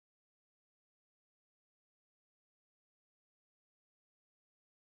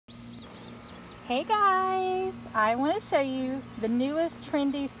Hey guys, I want to show you the newest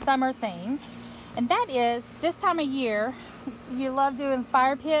trendy summer thing, and that is this time of year you love doing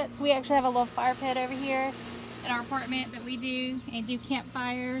fire pits. We actually have a little fire pit over here in our apartment that we do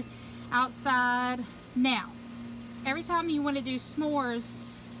campfire outside. Now every time you want to do s'mores,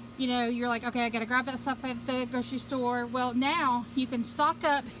 you know, you're like, okay, I gotta grab that stuff at the grocery store. Well, now you can stock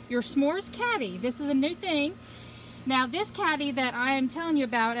up your S'mores Caddy. This is a new thing. Now this caddy that I am telling you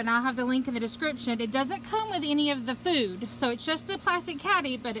about, and I'll have the link in the description, it doesn't come with any of the food, so it's just the plastic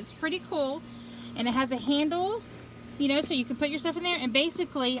caddy, but it's pretty cool. And it has a handle, you know, so you can put your stuff in there. And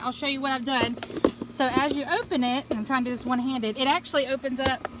basically, I'll show you what I've done. So as you open it, and I'm trying to do this one-handed, it actually opens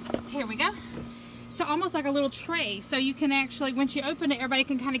up, here we go, to almost like a little tray. So you can actually, once you open it, everybody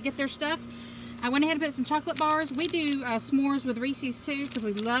can kind of get their stuff. I went ahead and put some chocolate bars. We do s'mores with Reese's too, because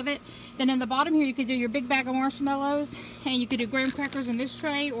we love it. Then in the bottom here, you could do your big bag of marshmallows, and you could do graham crackers in this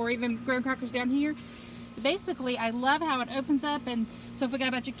tray, or even graham crackers down here. But basically, I love how it opens up, and so if we got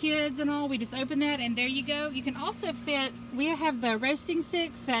a bunch of kids and all, we just open that, and there you go. You can also fit, we have the roasting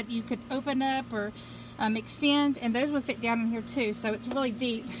sticks that you could open up or extend, and those would fit down in here too, so it's really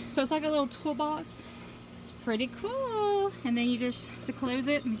deep. So it's like a little toolbox. Pretty cool. And then you just, to close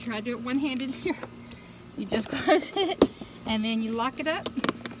it, and try to do it one-handed here, you just close it and then you lock it up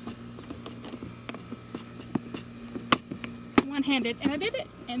one-handed, and I did it,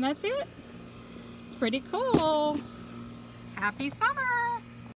 and that's it. It's pretty cool. Happy summer.